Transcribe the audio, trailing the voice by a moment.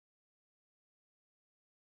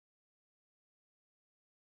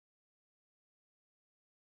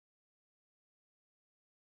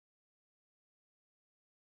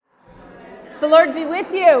The Lord be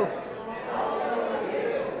with you.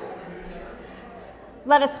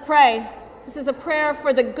 Let us pray. This is a prayer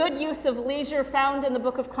for the good use of leisure found in the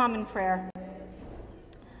Book of Common Prayer.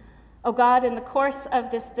 O God, in the course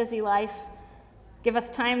of this busy life, give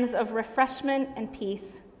us times of refreshment and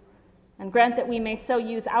peace, and grant that we may so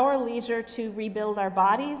use our leisure to rebuild our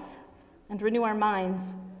bodies and renew our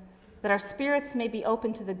minds, that our spirits may be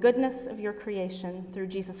open to the goodness of your creation through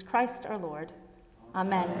Jesus Christ our Lord.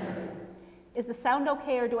 Amen. Is the sound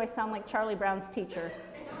okay, or do I sound like Charlie Brown's teacher?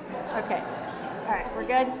 Okay. All right, we're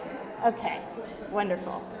good? Okay,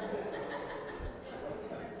 wonderful.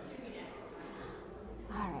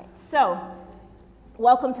 All right, so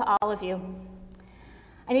welcome to all of you.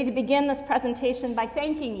 I need to begin this presentation by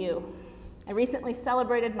thanking you. I recently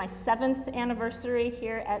celebrated my 7th anniversary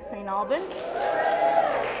here at St. Albans.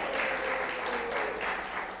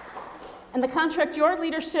 And the contract your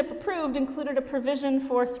leadership approved included a provision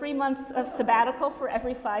for 3 months of sabbatical for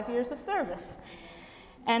every 5 years of service.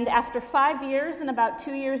 And after 5 years and about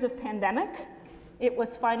 2 years of pandemic, it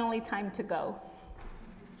was finally time to go.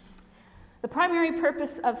 The primary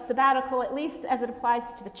purpose of sabbatical, at least as it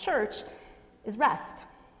applies to the church, is rest.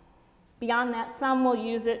 Beyond that, some will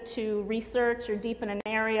use it to research or deepen an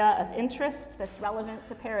area of interest that's relevant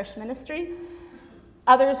to parish ministry.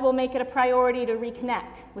 Others will make it a priority to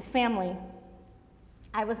reconnect with family.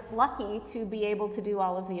 I was lucky to be able to do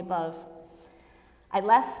all of the above. I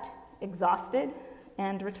left exhausted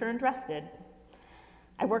and returned rested.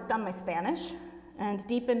 I worked on my Spanish and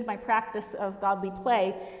deepened my practice of godly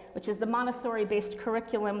play, which is the Montessori-based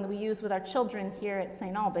curriculum that we use with our children here at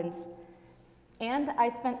St. Albans. And I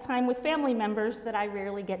spent time with family members that I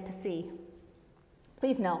rarely get to see.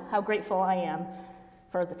 Please know how grateful I am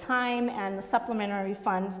for the time and the supplementary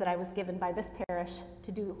funds that I was given by this parish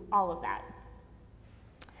to do all of that.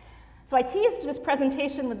 So I teased this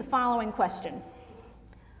presentation with the following question.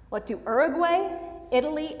 What do Uruguay,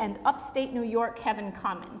 Italy, and Upstate New York have in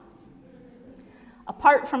common?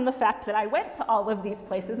 Apart from the fact that I went to all of these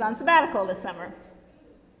places on sabbatical this summer.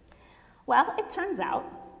 Well, it turns out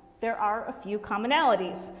there are a few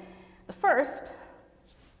commonalities. The first,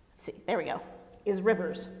 let's see, there we go, is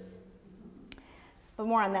rivers. But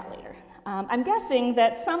more on that later. I'm guessing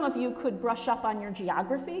that some of you could brush up on your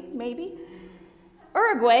geography, maybe.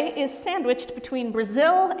 Uruguay is sandwiched between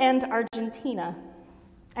Brazil and Argentina,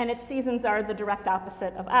 and its seasons are the direct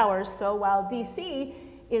opposite of ours. So while DC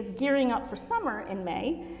is gearing up for summer in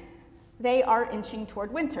May, they are inching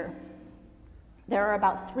toward winter. There are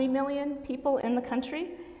about 3 million people in the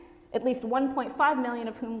country, at least 1.5 million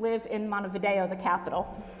of whom live in Montevideo, the capital,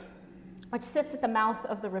 which sits at the mouth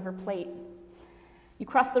of the River Plate. You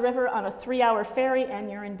cross the river on a 3-hour ferry and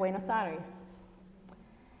you're in Buenos Aires.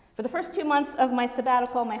 For the first 2 months of my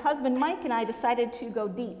sabbatical, my husband Mike and I decided to go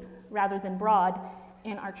deep rather than broad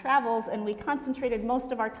in our travels, and we concentrated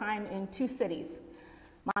most of our time in 2 cities,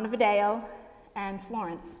 Montevideo and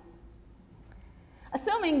Florence.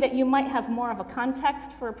 Assuming that you might have more of a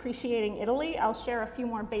context for appreciating Italy, I'll share a few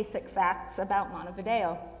more basic facts about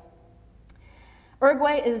Montevideo.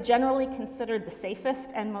 Uruguay is generally considered the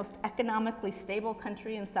safest and most economically stable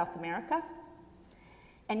country in South America.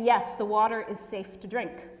 And yes, the water is safe to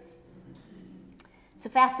drink. It's a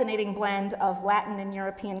fascinating blend of Latin and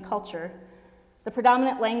European culture. The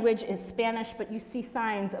predominant language is Spanish, but you see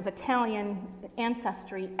signs of Italian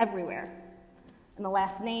ancestry everywhere, in the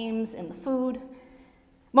last names, in the food.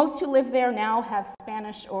 Most who live there now have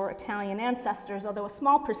Spanish or Italian ancestors, although a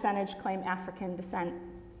small percentage claim African descent.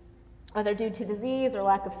 Whether due to disease or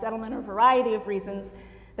lack of settlement or a variety of reasons,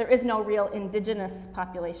 there is no real indigenous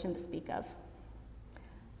population to speak of.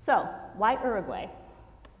 So, why Uruguay?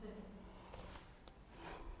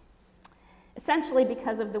 Essentially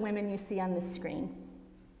because of the women you see on this screen.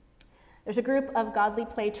 There's a group of godly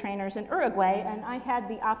play trainers in Uruguay, and I had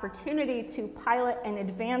the opportunity to pilot an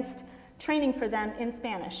advanced training for them in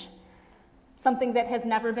Spanish, something that has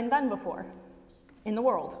never been done before in the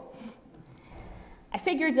world. I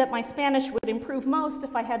figured that my Spanish would improve most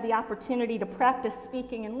if I had the opportunity to practice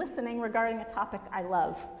speaking and listening regarding a topic I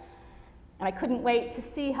love. And I couldn't wait to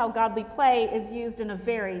see how godly play is used in a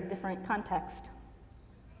very different context.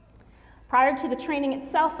 Prior to the training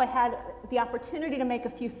itself, I had the opportunity to make a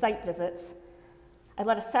few site visits. I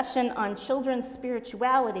led a session on children's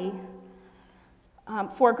spirituality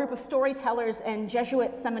for a group of storytellers and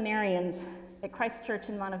Jesuit seminarians at Christ Church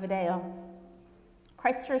in Montevideo.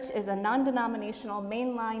 Christ Church is a non-denominational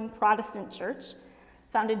mainline Protestant church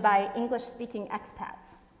founded by English-speaking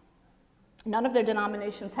expats. None of their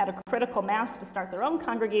denominations had a critical mass to start their own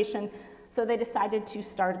congregation, so they decided to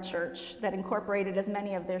start a church that incorporated as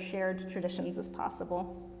many of their shared traditions as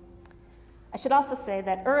possible. I should also say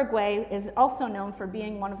that Uruguay is also known for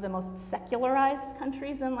being one of the most secularized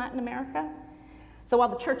countries in Latin America. So while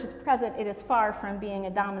the church is present, it is far from being a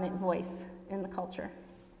dominant voice in the culture.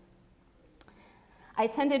 I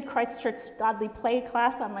attended Christ Church's Godly Play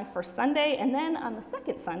class on my first Sunday, and then on the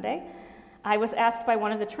second Sunday, I was asked by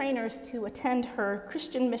one of the trainers to attend her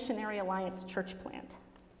Christian Missionary Alliance church plant.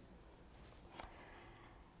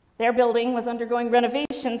 Their building was undergoing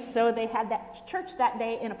renovations, so they had that church that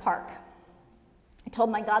day in a park. I told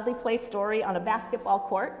my Godly Play story on a basketball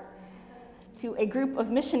court to a group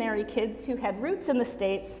of missionary kids who had roots in the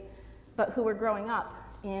States, but who were growing up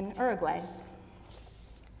in Uruguay.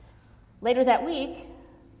 Later that week,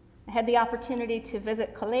 I had the opportunity to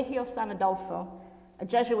visit Colegio San Adolfo, a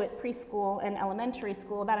Jesuit preschool and elementary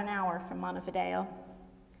school about an hour from Montevideo.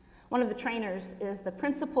 One of the trainers is the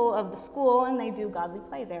principal of the school, and they do Godly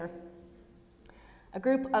Play there. A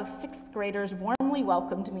group of 6th graders warmly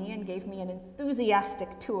welcomed me and gave me an enthusiastic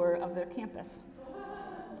tour of their campus.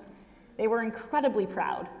 They were incredibly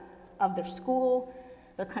proud of their school,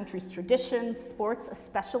 their country's traditions, sports,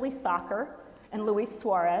 especially soccer, and Luis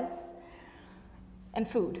Suarez, and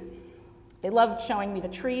food. They loved showing me the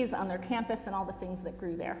trees on their campus and all the things that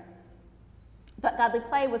grew there. But Godly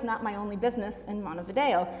Play was not my only business in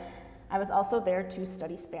Montevideo. I was also there to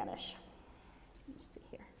study Spanish. Let's see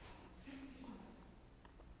here.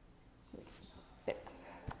 There.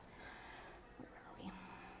 Where are we?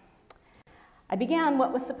 I began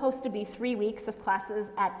what was supposed to be 3 weeks of classes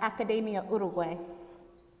at Academia Uruguay,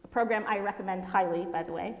 a program I recommend highly, by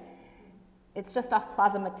the way. It's just off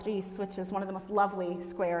Plaza Matriz, which is one of the most lovely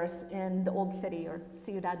squares in the old city, or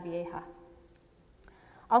Ciudad Vieja.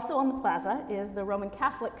 Also on the plaza is the Roman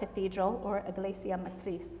Catholic Cathedral, or Iglesia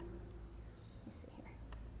Matriz. Let me see here.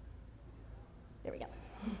 There we go.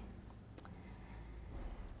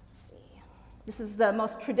 Let's see. This is the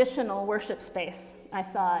most traditional worship space I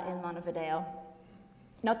saw in Montevideo.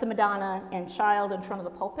 Note the Madonna and Child in front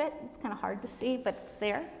of the pulpit. It's kind of hard to see, but it's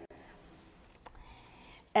there,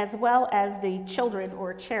 as well as the children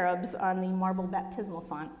or cherubs on the marble baptismal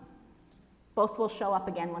font. Both will show up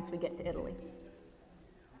again once we get to Italy.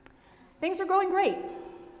 Things were going great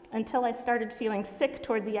until I started feeling sick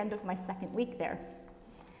toward the end of my second week there.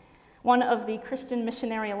 One of the Christian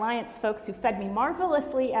Missionary Alliance folks who fed me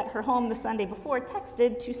marvelously at her home the Sunday before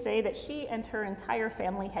texted to say that she and her entire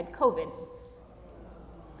family had COVID.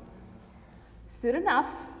 Soon enough,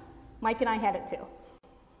 Mike and I had it too.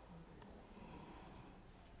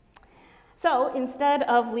 So instead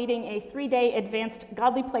of leading a 3-day advanced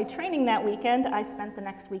Godly Play training that weekend, I spent the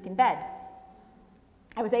next week in bed.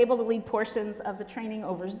 I was able to lead portions of the training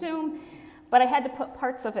over Zoom, but I had to put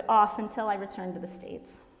parts of it off until I returned to the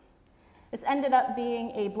States. This ended up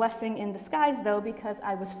being a blessing in disguise, though, because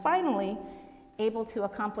I was finally able to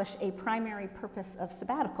accomplish a primary purpose of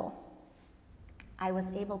sabbatical. I was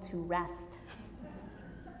able to rest.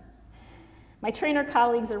 My trainer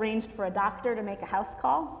colleagues arranged for a doctor to make a house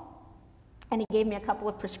call, and he gave me a couple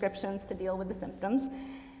of prescriptions to deal with the symptoms.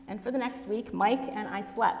 And for the next week, Mike and I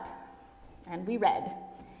slept, and we read.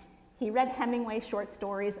 He read Hemingway short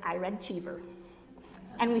stories, I read Cheever,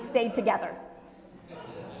 and we stayed together.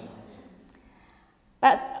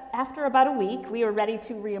 But after about a week, we were ready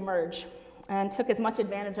to reemerge and took as much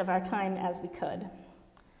advantage of our time as we could.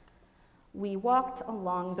 We walked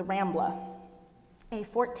along the Rambla, a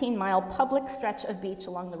 14-mile public stretch of beach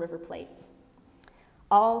along the River Plate.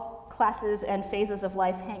 All classes and phases of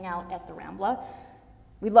life hang out at the Rambla.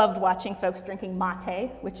 We loved watching folks drinking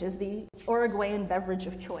mate, which is the Uruguayan beverage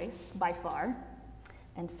of choice by far,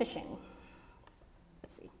 and fishing.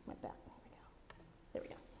 Let's see, went back. There we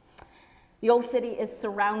go. The old city is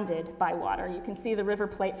surrounded by water. You can see the River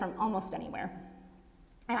Plate from almost anywhere.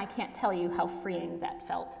 And I can't tell you how freeing that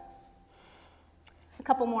felt. A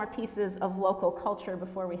couple more pieces of local culture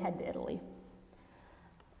before we head to Italy.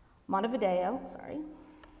 Montevideo,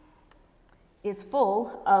 is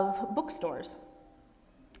full of bookstores.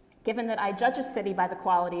 Given that I judge a city by the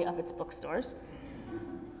quality of its bookstores,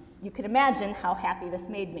 you can imagine how happy this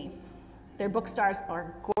made me. Their bookstores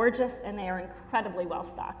are gorgeous and they are incredibly well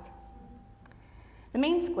stocked. The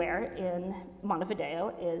main square in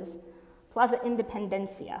Montevideo is Plaza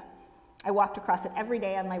Independencia. I walked across it every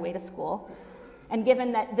day on my way to school, and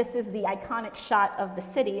given that this is the iconic shot of the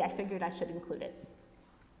city, I figured I should include it.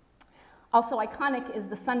 Also iconic is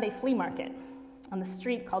the Sunday flea market on the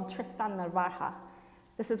street called Tristan Narvaja.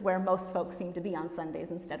 This is where most folks seem to be on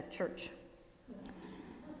Sundays instead of church.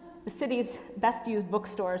 The city's best used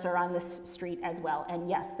bookstores are on this street as well, and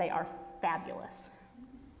yes, they are fabulous.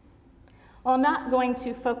 Well, I'm not going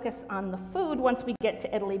to focus on the food once we get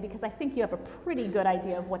to Italy because I think you have a pretty good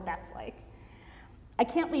idea of what that's like. I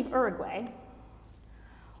can't leave Uruguay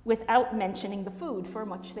without mentioning the food for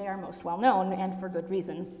which they are most well known, and for good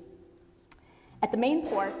reason. At the main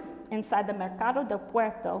port, inside the Mercado del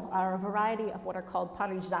Puerto, are a variety of what are called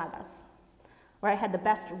parrilladas, where I had the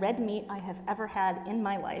best red meat I have ever had in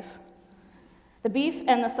my life. The beef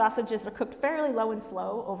and the sausages are cooked fairly low and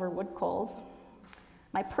slow over wood coals.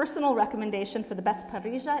 My personal recommendation for the best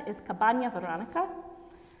parrilla is Cabaña Veronica.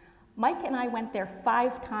 Mike and I went there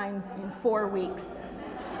 5 times in 4 weeks.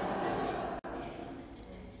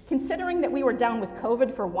 Considering that we were down with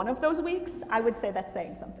COVID for one of those weeks, I would say that's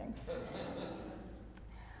saying something.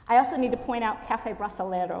 I also need to point out Café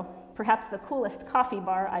Brasilero, perhaps the coolest coffee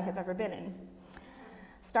bar I have ever been in.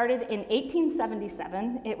 Started in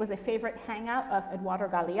 1877, it was a favorite hangout of Eduardo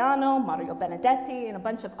Galeano, Mario Benedetti, and a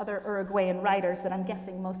bunch of other Uruguayan writers that I'm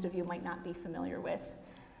guessing most of you might not be familiar with.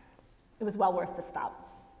 It was well worth the stop.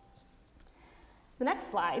 The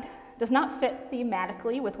next slide does not fit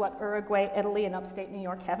thematically with what Uruguay, Italy, and upstate New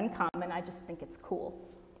York have in common. I just think it's cool.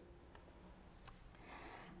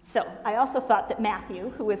 So I also thought that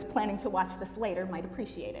Matthew, who is planning to watch this later, might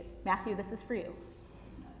appreciate it. Matthew, this is for you.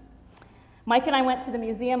 Mike and I went to the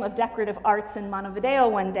Museum of Decorative Arts in Montevideo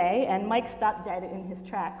one day, and Mike stopped dead in his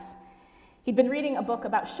tracks. He'd been reading a book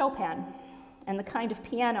about Chopin and the kind of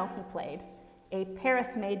piano he played, a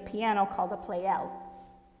Paris-made piano called a Pleyel.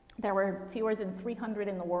 There were fewer than 300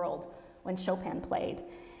 in the world when Chopin played.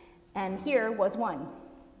 And here was one,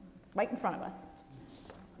 right in front of us.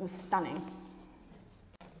 It was stunning.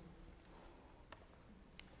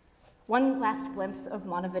 One last glimpse of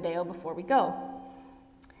Montevideo before we go.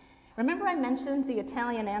 Remember I mentioned the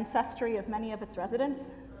Italian ancestry of many of its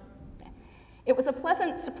residents? It was a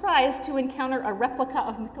pleasant surprise to encounter a replica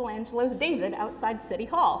of Michelangelo's David outside City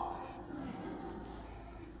Hall.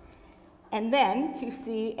 And then to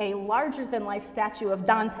see a larger-than-life statue of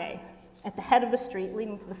Dante at the head of the street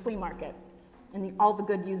leading to the flea market and all the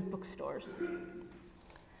good used bookstores.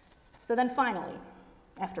 So then finally,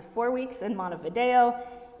 after 4 weeks in Montevideo,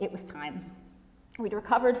 it was time. We'd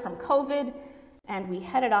recovered from COVID, and we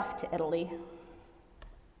headed off to Italy.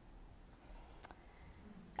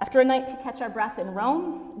 After a night to catch our breath in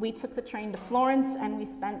Rome, we took the train to Florence, and we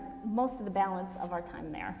spent most of the balance of our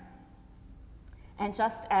time there. And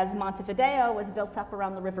just as Montevideo was built up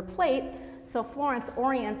around the River Plate, so Florence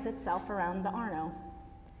orients itself around the Arno.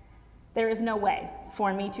 There is no way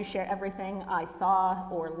for me to share everything I saw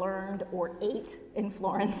or learned or ate in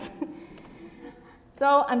Florence.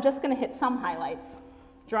 So I'm just going to hit some highlights,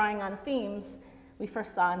 drawing on themes we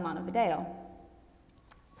first saw in Montevideo.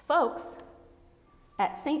 Folks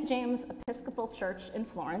at St. James Episcopal Church in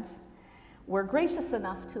Florence were gracious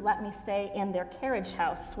enough to let me stay in their carriage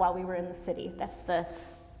house while we were in the city. That's the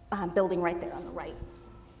building right there on the right.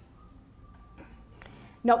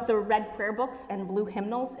 Note the red prayer books and blue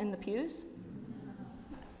hymnals in the pews.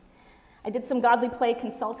 I did some godly play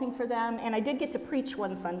consulting for them, and I did get to preach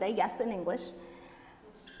one Sunday, yes, in English,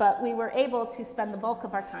 but we were able to spend the bulk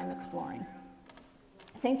of our time exploring.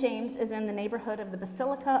 St. James is in the neighborhood of the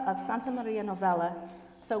Basilica of Santa Maria Novella,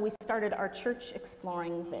 so we started our church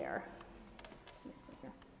exploring there.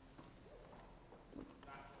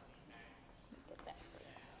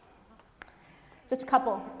 Just a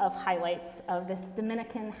couple of highlights of this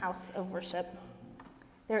Dominican house of worship.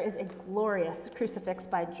 There is a glorious crucifix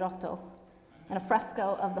by Giotto and a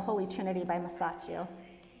fresco of the Holy Trinity by Masaccio.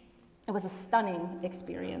 It was a stunning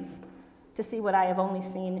experience to see what I have only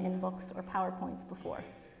seen in books or PowerPoints before.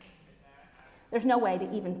 There's no way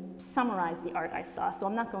to even summarize the art I saw, so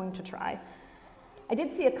I'm not going to try. I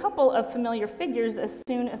did see a couple of familiar figures as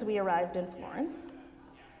soon as we arrived in Florence.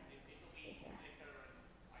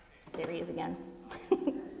 There he is again.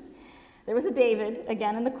 There was a David,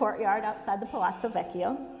 again in the courtyard outside the Palazzo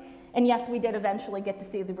Vecchio. And yes, we did eventually get to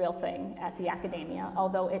see the real thing at the Accademia,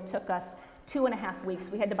 although it took us 2.5 weeks.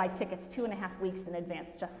 We had to buy tickets 2.5 weeks in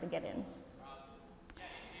advance just to get in.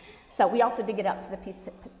 So we also did get up to the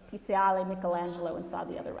Piazzale Michelangelo and saw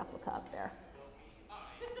the other replica up there.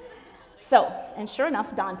 So, and sure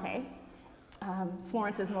enough, Dante,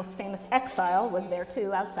 Florence's most famous exile, was there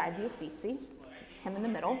too, outside the Uffizi. It's him in the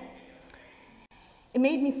middle. It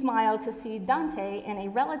made me smile to see Dante in a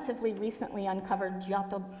relatively recently uncovered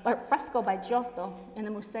fresco by Giotto in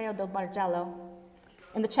the Museo del Bargello.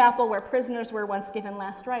 In the chapel where prisoners were once given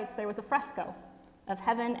last rites, there was a fresco of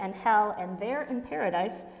heaven and hell, and there in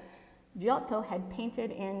paradise, Giotto had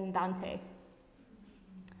painted in Dante.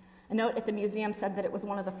 A note at the museum said that it was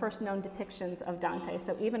one of the first known depictions of Dante,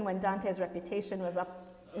 so even when Dante's reputation was up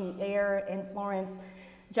in the air in Florence,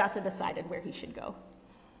 Giotto decided where he should go.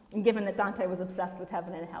 And given that Dante was obsessed with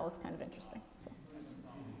heaven and hell, it's kind of interesting. So.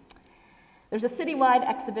 There's a citywide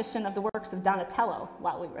exhibition of the works of Donatello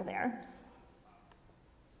while we were there.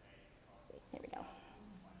 Let's see, here we go.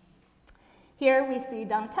 Here we see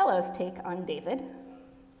Donatello's take on David,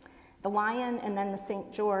 the lion and then the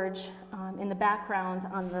St. George in the background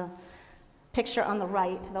on the picture on the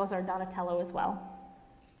right. Those are Donatello as well.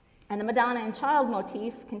 And the Madonna and Child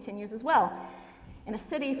motif continues as well. In a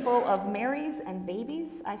city full of Marys and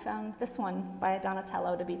babies, I found this one by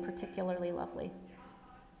Donatello to be particularly lovely.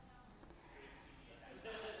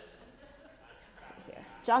 Let's see here.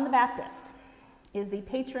 John the Baptist is the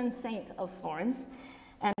patron saint of Florence,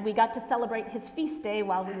 and we got to celebrate his feast day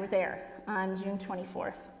while we were there on June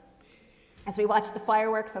 24th. As we watched the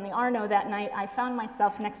fireworks on the Arno that night, I found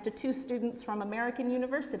myself next to two students from American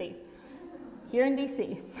University here in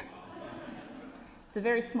DC. It's a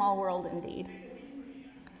very small world indeed.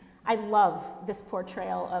 I love this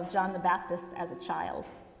portrayal of John the Baptist as a child,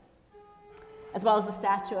 as well as the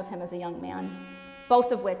statue of him as a young man,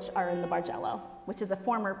 both of which are in the Bargello, which is a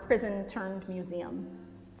former prison-turned-museum.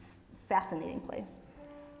 It's a fascinating place.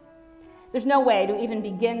 There's no way to even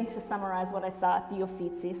begin to summarize what I saw at the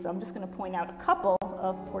Uffizi, so I'm just going to point out a couple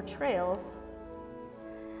of portrayals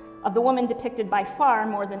of the woman depicted by far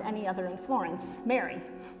more than any other in Florence, Mary,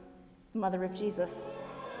 the mother of Jesus.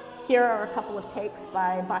 Here are a couple of takes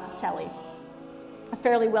by Botticelli, a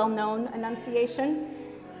fairly well-known Annunciation,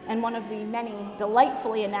 and one of the many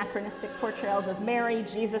delightfully anachronistic portrayals of Mary,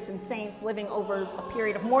 Jesus, and saints living over a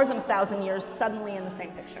period of more than 1,000 years suddenly in the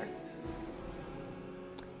same picture.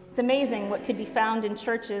 It's amazing what could be found in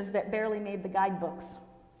churches that barely made the guidebooks.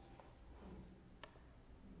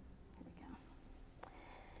 Here we go.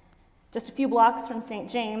 Just a few blocks from St.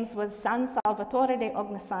 James was San Salvatore de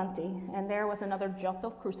Ognissanti, and there was another Giotto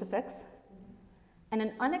crucifix and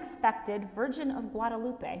an unexpected Virgin of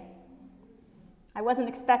Guadalupe. I wasn't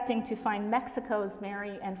expecting to find Mexico's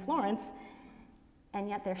Mary and Florence, and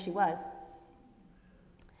yet there she was.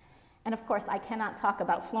 And of course, I cannot talk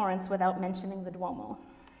about Florence without mentioning the Duomo.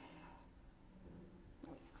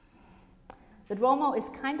 The Duomo is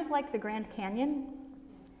kind of like the Grand Canyon.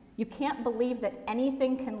 You can't believe that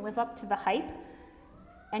anything can live up to the hype,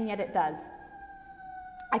 and yet it does.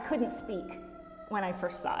 I couldn't speak when I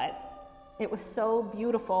first saw it. It was so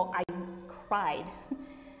beautiful, I cried.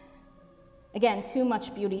 Again, too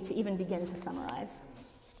much beauty to even begin to summarize.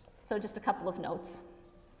 So just a couple of notes.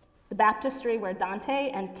 The baptistry where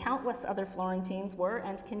Dante and countless other Florentines were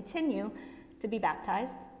and continue to be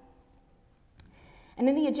baptized. And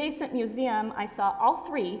in the adjacent museum, I saw all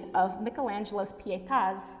three of Michelangelo's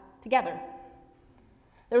Pietas together.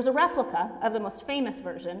 There was a replica of the most famous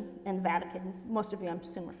version in the Vatican. Most of you, I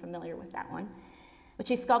assume, are familiar with that one, which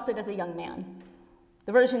he sculpted as a young man.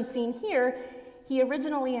 The version seen here, he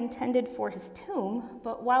originally intended for his tomb,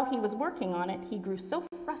 but while he was working on it, he grew so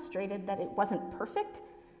frustrated that it wasn't perfect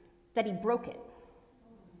that he broke it.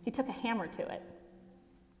 He took a hammer to it.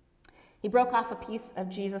 He broke off a piece of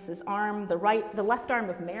Jesus' arm. The left arm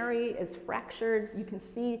of Mary is fractured. You can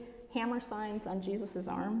see hammer signs on Jesus'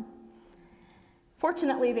 arm.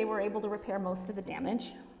 Fortunately, they were able to repair most of the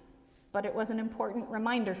damage, but it was an important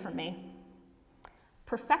reminder for me.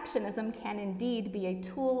 Perfectionism can indeed be a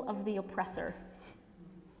tool of the oppressor,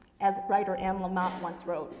 as writer Anne Lamott once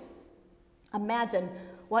wrote. Imagine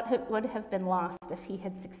what would have been lost if he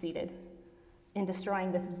had succeeded in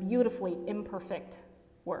destroying this beautifully imperfect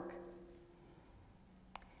work.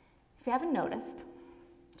 If you haven't noticed,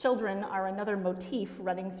 children are another motif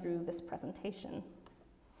running through this presentation.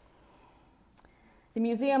 The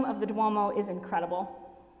Museum of the Duomo is incredible.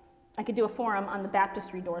 I could do a forum on the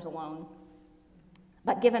baptistry doors alone.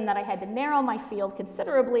 But given that I had to narrow my field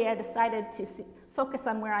considerably, I decided to focus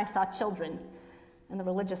on where I saw children and the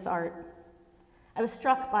religious art. I was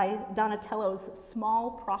struck by Donatello's small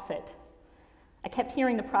prophet. I kept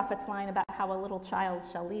hearing the prophet's line about how a little child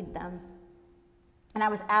shall lead them. And I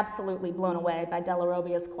was absolutely blown away by Della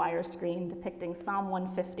Robbia's choir screen depicting Psalm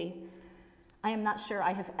 150. I am not sure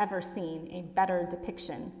I have ever seen a better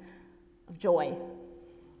depiction of joy.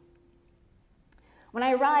 When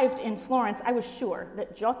I arrived in Florence, I was sure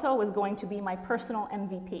that Giotto was going to be my personal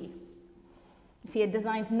MVP. If he had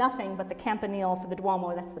designed nothing but the campanile for the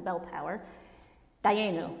Duomo, that's the bell tower,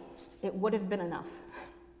 Dayenu, it would have been enough.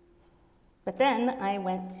 But then I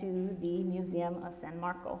went to the Museum of San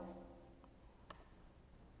Marco.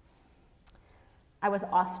 I was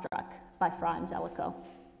awestruck by Fra Angelico.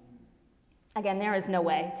 Again, there is no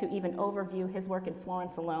way to even overview his work in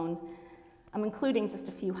Florence alone. I'm including just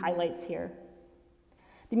a few highlights here.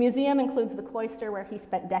 The museum includes the cloister where he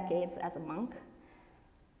spent decades as a monk.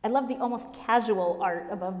 I love the almost casual art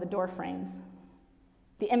above the door frames.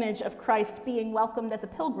 The image of Christ being welcomed as a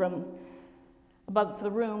pilgrim above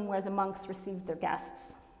the room where the monks received their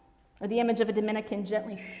guests, or the image of a Dominican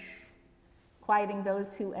gently quieting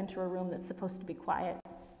those who enter a room that's supposed to be quiet.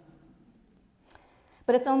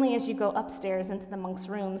 But it's only as you go upstairs into the monks'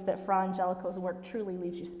 rooms that Fra Angelico's work truly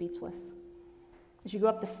leaves you speechless. As you go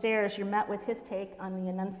up the stairs, you're met with his take on the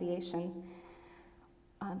Annunciation,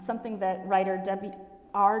 something that writer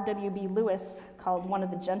R.W.B. Lewis called one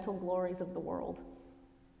of the gentle glories of the world.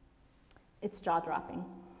 It's jaw-dropping.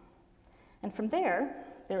 And from there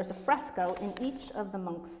is a fresco in each of the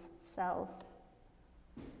monks' cells,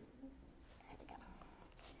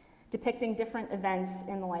 depicting different events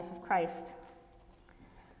in the life of Christ.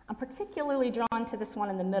 I'm particularly drawn to this one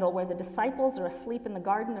in the middle, where the disciples are asleep in the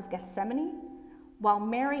Garden of Gethsemane, while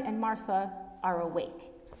Mary and Martha are awake.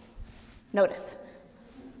 Notice.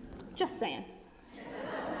 Just saying.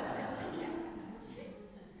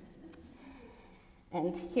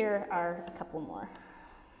 And here are a couple more.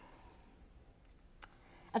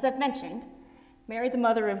 As I've mentioned, Mary, the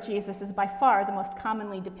mother of Jesus, is by far the most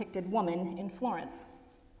commonly depicted woman in Florence.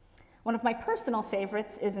 One of my personal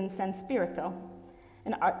favorites is in San Spirito,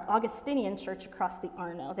 an Augustinian church across the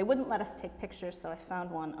Arno. They wouldn't let us take pictures, so I found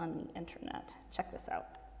one on the internet. Check this out.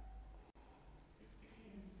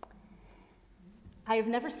 I have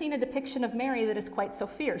never seen a depiction of Mary that is quite so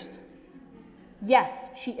fierce. Yes,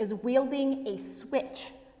 she is wielding a switch,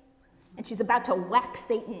 and she's about to whack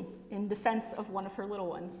Satan in defense of one of her little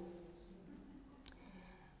ones.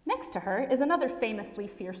 Next to her is another famously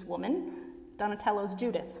fierce woman, Donatello's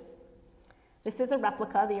Judith. This is a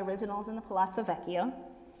replica. The original is in the Palazzo Vecchio.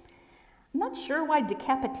 I'm not sure why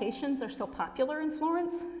decapitations are so popular in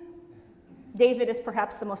Florence. David is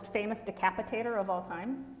perhaps the most famous decapitator of all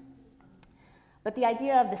time. But the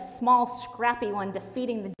idea of this small, scrappy one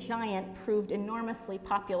defeating the giant proved enormously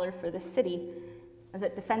popular for the city as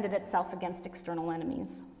it defended itself against external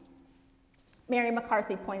enemies. Mary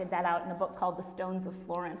McCarthy pointed that out in a book called The Stones of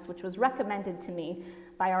Florence, which was recommended to me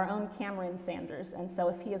by our own Cameron Sanders. And so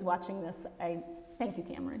if he is watching this, I thank you,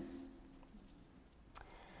 Cameron.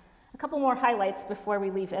 A couple more highlights before we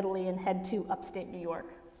leave Italy and head to upstate New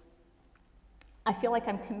York. I feel like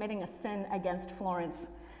I'm committing a sin against Florence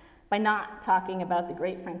by not talking about the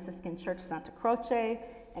great Franciscan church Santa Croce,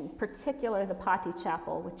 and in particular the Patti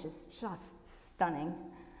Chapel, which is just stunning,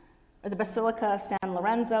 or the Basilica of San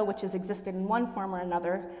Lorenzo, which has existed in one form or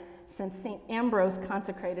another since St. Ambrose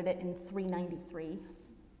consecrated it in 393.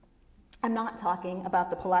 I'm not talking about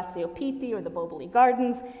the Palazzo Pitti or the Boboli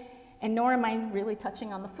Gardens, and nor am I really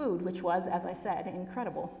touching on the food, which was, as I said,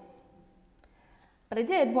 incredible. But I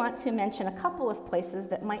did want to mention a couple of places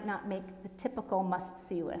that might not make the typical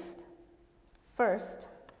must-see list. First,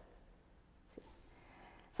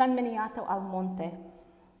 San Miniato al Monte,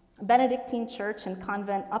 a Benedictine church and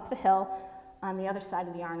convent up the hill on the other side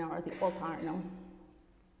of the Arno, or the Old Arno.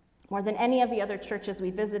 More than any of the other churches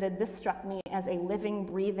we visited, this struck me as a living,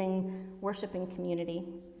 breathing, worshiping community.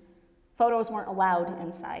 Photos weren't allowed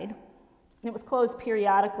inside. It was closed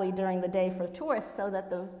periodically during the day for tourists so that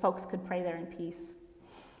the folks could pray there in peace.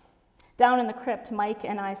 Down in the crypt, Mike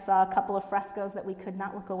and I saw a couple of frescoes that we could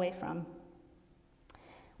not look away from.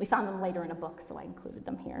 We found them later in a book, so I included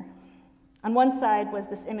them here. On one side was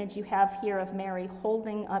this image you have here of Mary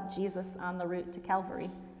holding up Jesus on the route to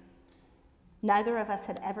Calvary. Neither of us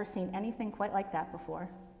had ever seen anything quite like that before.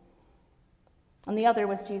 On the other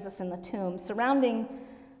was Jesus in the tomb. Surrounding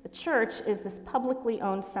the church is this publicly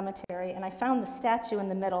owned cemetery, and I found the statue in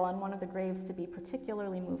the middle on one of the graves to be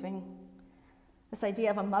particularly moving. This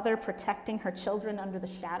idea of a mother protecting her children under the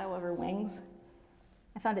shadow of her wings,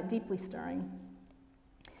 I found it deeply stirring.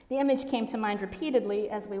 The image came to mind repeatedly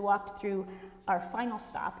as we walked through our final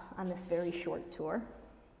stop on this very short tour.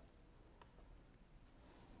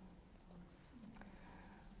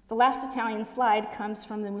 The last Italian slide comes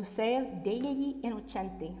from the Museo degli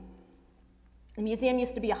Innocenti. The museum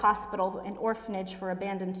used to be a hospital and orphanage for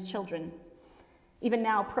abandoned children. Even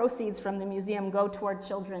now, proceeds from the museum go toward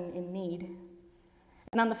children in need.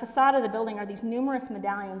 And on the facade of the building are these numerous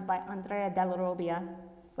medallions by Andrea della Robbia,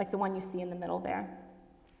 like the one you see in the middle there.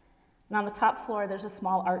 And on the top floor, there's a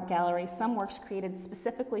small art gallery, some works created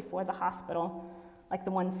specifically for the hospital, like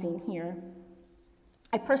the one seen here.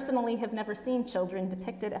 I personally have never seen children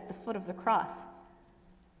depicted at the foot of the cross,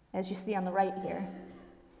 as you see on the right here.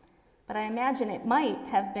 But I imagine it might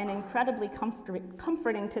have been incredibly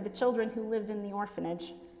comforting to the children who lived in the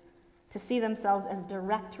orphanage to see themselves as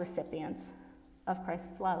direct recipients of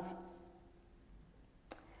Christ's love.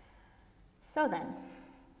 So then,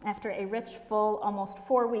 after a rich, full, almost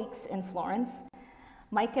 4 weeks in Florence,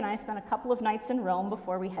 Mike and I spent a couple of nights in Rome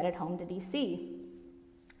before we headed home to DC.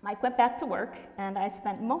 Mike went back to work, and I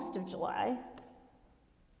spent most of July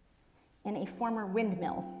in a former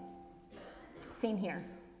windmill, seen here.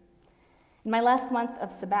 In my last month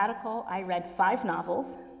of sabbatical, I read 5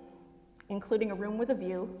 novels, including A Room with a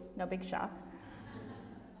View, no big shock,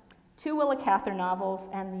 2 Willa Cather novels,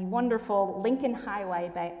 and the wonderful Lincoln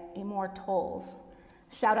Highway by Amor Towles.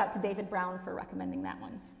 Shout out to David Brown for recommending that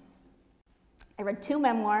one. I read 2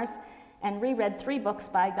 memoirs and reread 3 books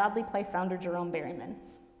by Godly Play founder Jerome Berryman.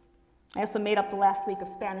 I also made up the last week of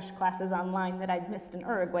Spanish classes online that I'd missed in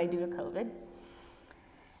Uruguay due to COVID.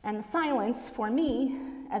 And the silence, for me,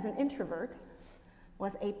 as an introvert,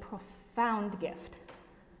 was a profound gift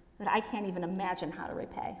that I can't even imagine how to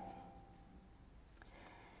repay.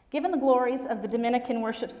 Given the glories of the Dominican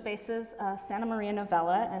worship spaces of Santa Maria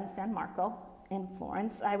Novella and San Marco in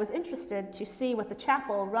Florence, I was interested to see what the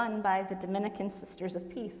chapel run by the Dominican Sisters of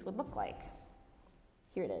Peace would look like.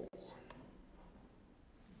 Here it is.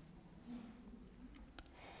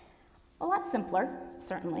 A lot simpler,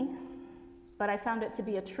 certainly, but I found it to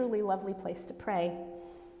be a truly lovely place to pray.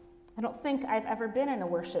 I don't think I've ever been in a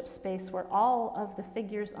worship space where all of the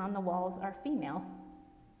figures on the walls are female.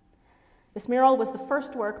 This mural was the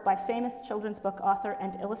first work by famous children's book author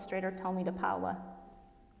and illustrator Tommy de Paula.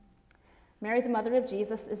 Mary, the Mother of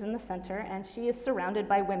Jesus, is in the center, and she is surrounded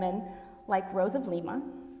by women like Rose of Lima,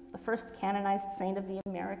 the first canonized saint of the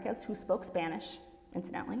Americas who spoke Spanish,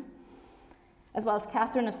 incidentally, as well as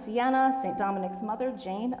Catherine of Siena, St. Dominic's mother,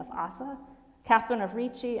 Jane of Assa, Catherine of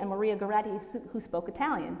Ricci, and Maria Goretti, who spoke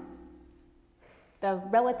Italian. The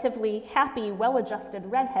relatively happy, well-adjusted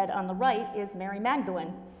redhead on the right is Mary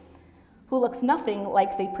Magdalene, who looks nothing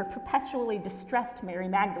like the perpetually distressed Mary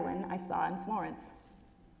Magdalene I saw in Florence.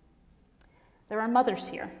 There are mothers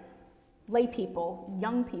here, lay people,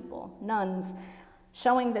 young people, nuns,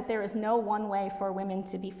 showing that there is no one way for women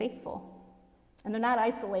to be faithful. And they're not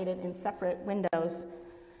isolated in separate windows.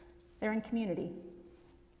 They're in community.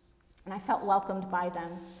 And I felt welcomed by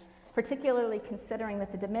them, particularly considering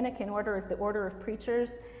that the Dominican order is the order of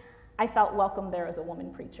preachers. I felt welcome there as a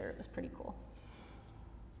woman preacher. It was pretty cool.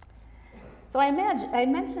 So I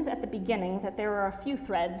mentioned at the beginning that there are a few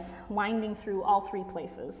threads winding through all 3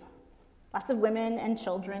 places. Lots of women and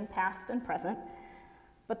children, past and present,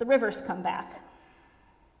 but the rivers come back.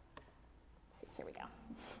 Let's see, here we go.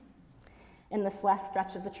 In this last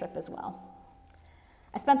stretch of the trip as well.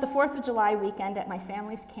 I spent the 4th of July weekend at my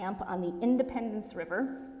family's camp on the Independence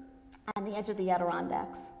River on the edge of the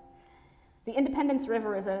Adirondacks. The Independence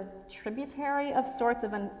River is a tributary of sorts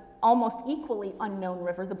of an almost equally unknown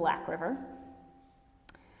river, the Black River.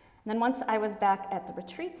 And then once I was back at the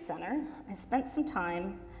retreat center, I spent some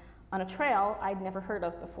time on a trail I'd never heard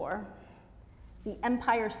of before, the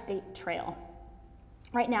Empire State Trail.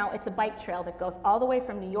 Right now, it's a bike trail that goes all the way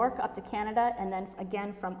from New York up to Canada and then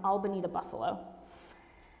again from Albany to Buffalo.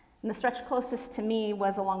 And the stretch closest to me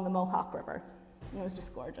was along the Mohawk River. And it was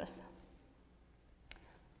just gorgeous.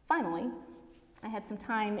 Finally, I had some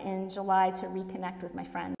time in July to reconnect with my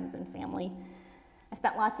friends and family. I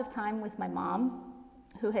spent lots of time with my mom,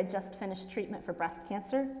 who had just finished treatment for breast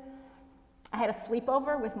cancer. I had a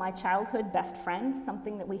sleepover with my childhood best friend,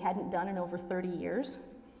 something that we hadn't done in over 30 years.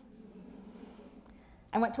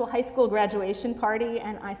 I went to a high school graduation party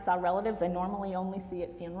and I saw relatives I normally only see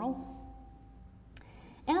at funerals.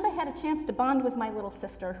 And I had a chance to bond with my little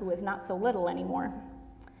sister, who is not so little anymore.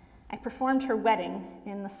 I performed her wedding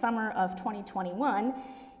in the summer of 2021,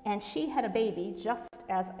 and she had a baby just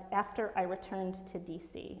as after I returned to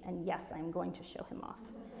DC. And yes, I'm going to show him off.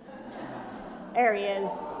 There he is.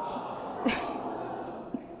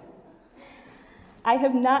 I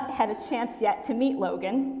have not had a chance yet to meet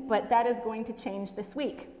Logan, but that is going to change this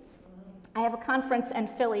week. I have a conference in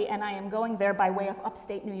Philly, and I am going there by way of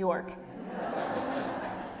upstate New York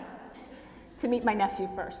to meet my nephew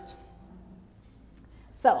first.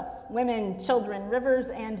 So, women, children, rivers,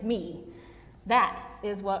 and me. That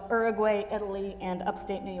is what Uruguay, Italy, and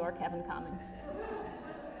upstate New York have in common.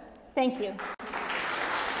 Thank you.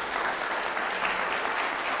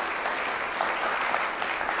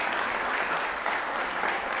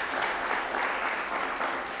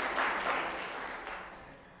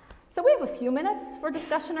 So we have a few minutes for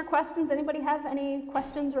discussion or questions. Anybody have any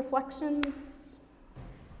questions, reflections?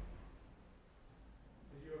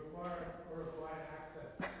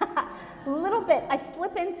 A little bit. I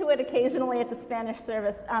slip into it occasionally at the Spanish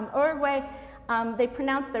service. Uruguay, they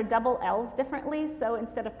pronounce their double L's differently, so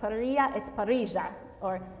instead of parrilla, it's parrilla,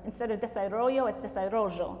 or instead of desarrollo, it's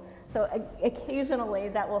desarrollo. So occasionally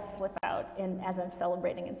that will slip out as I'm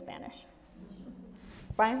celebrating in Spanish.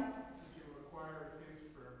 Brian? Did you require a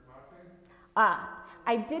taste for mate?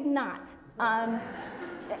 I did not.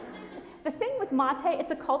 The thing with mate,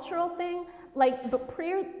 it's a cultural thing. Like, but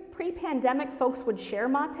pre-pandemic, folks would share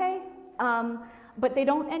mate, but they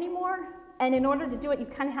don't anymore. And in order to do it, you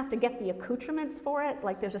kind of have to get the accoutrements for it.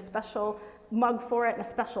 Like there's a special mug for it, and a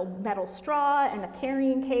special metal straw, and a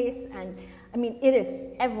carrying case. And I mean, it is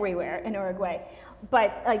everywhere in Uruguay.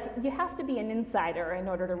 But like, you have to be an insider in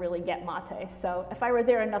order to really get mate. So if I were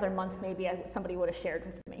there another month, maybe somebody would have shared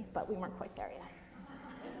with me, but we weren't quite there yet.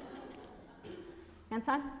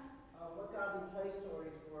 Anton? What godly play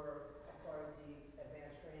stories were a part of the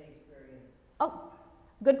advanced training experience? Oh,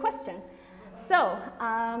 good question. So,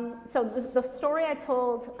 the story I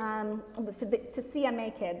told was to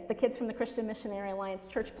CMA kids, the kids from the Christian Missionary Alliance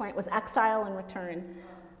Church Plant, was Exile and Return.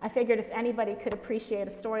 I figured if anybody could appreciate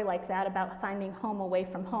a story like that about finding home away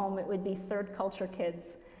from home, it would be third culture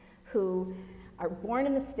kids who are born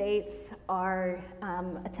in the States, are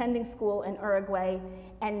attending school in Uruguay,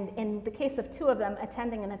 and in the case of two of them,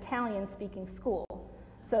 attending an Italian-speaking school.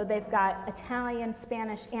 So they've got Italian,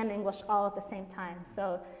 Spanish, and English all at the same time.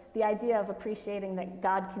 So the idea of appreciating that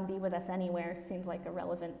God can be with us anywhere seemed like a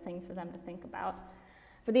relevant thing for them to think about.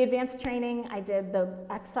 For the advanced training, I did the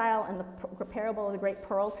Exile and the Parable of the Great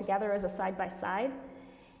Pearl together as a side-by-side.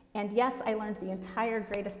 And yes, I learned the entire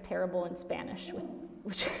greatest parable in Spanish,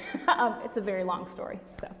 which it's a very long story.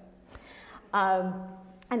 So,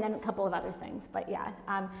 and then a couple of other things, but yeah.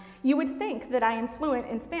 You would think that I am fluent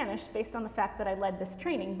in Spanish based on the fact that I led this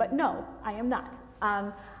training, but no, I am not.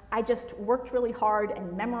 I just worked really hard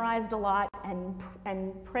and memorized a lot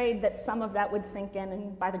and prayed that some of that would sink in,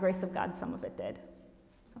 and by the grace of God, some of it did.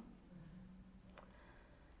 So.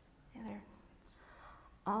 Yeah, there.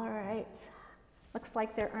 All right. Looks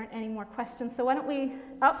like there aren't any more questions, so why don't we,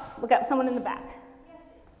 oh, we got someone in the back. Yes,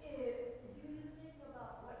 do you think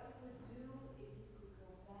about what you would do if you could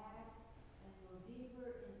go back and go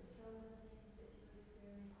deeper into some of the things that you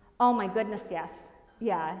experienced? Oh my goodness, yes.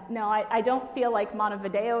 Yeah, no, I don't feel like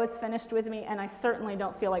Montevideo is finished with me, and I certainly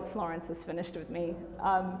don't feel like Florence is finished with me.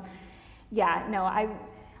 Yeah, no,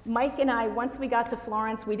 Mike and I, once we got to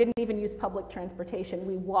Florence, we didn't even use public transportation.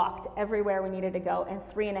 We walked everywhere we needed to go, and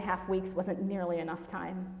 3.5 weeks wasn't nearly enough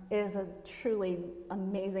time. It is a truly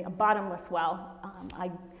amazing, a bottomless well. I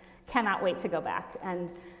cannot wait to go back. And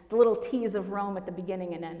the little tease of Rome at the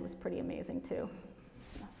beginning and end was pretty amazing too.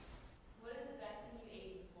 What is the best thing you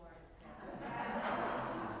ate in Florence?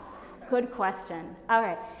 Good question. All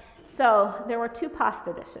right. So there were 2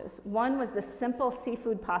 pasta dishes. One was the simple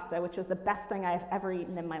seafood pasta, which was the best thing I've ever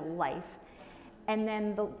eaten in my life. And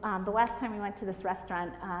then the last time we went to this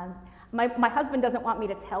restaurant, my husband doesn't want me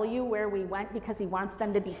to tell you where we went because he wants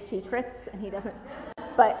them to be secrets, and he doesn't.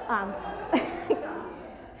 But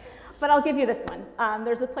but I'll give you this one.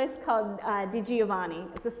 There's a place called Di Giovanni.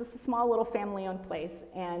 It's just a small little family-owned place,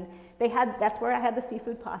 and that's where I had the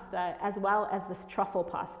seafood pasta as well as this truffle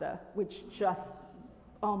pasta, which just,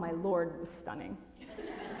 oh my Lord, was stunning.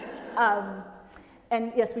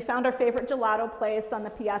 And yes, we found our favorite gelato place on the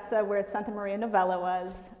piazza where Santa Maria Novella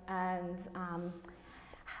was, and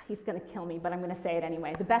he's gonna kill me, but I'm gonna say it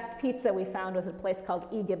anyway. The best pizza we found was a place called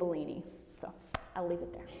I Ghibellini, so I'll leave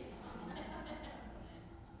it there.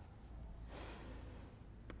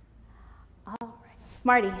 All right,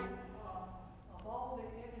 Marty. Of all the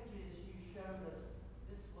images you showed us,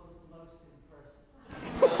 this was the most impressive.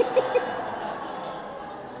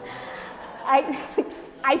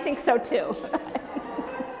 I think so too.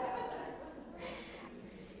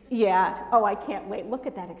 Yeah. Oh, I can't wait. Look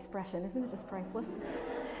at that expression. Isn't it just priceless?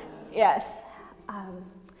 Yes.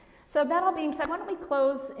 So that all being said, why don't we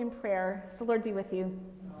close in prayer? The Lord be with you.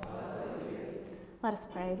 Let us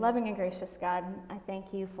pray. Loving and gracious God, I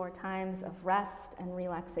thank you for times of rest and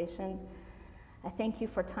relaxation. I thank you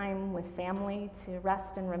for time with family to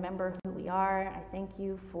rest and remember who we are. I thank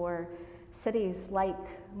you for cities like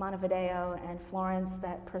Montevideo and Florence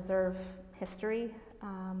that preserve history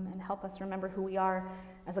and help us remember who we are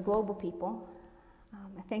as a global people.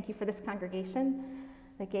 I thank you for this congregation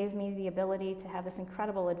that gave me the ability to have this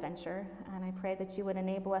incredible adventure, and I pray that you would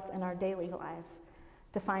enable us in our daily lives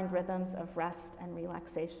to find rhythms of rest and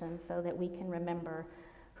relaxation so that we can remember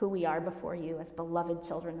who we are before you as beloved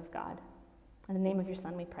children of God. In the name of your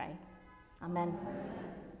Son we pray. Amen.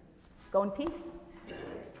 Go in peace.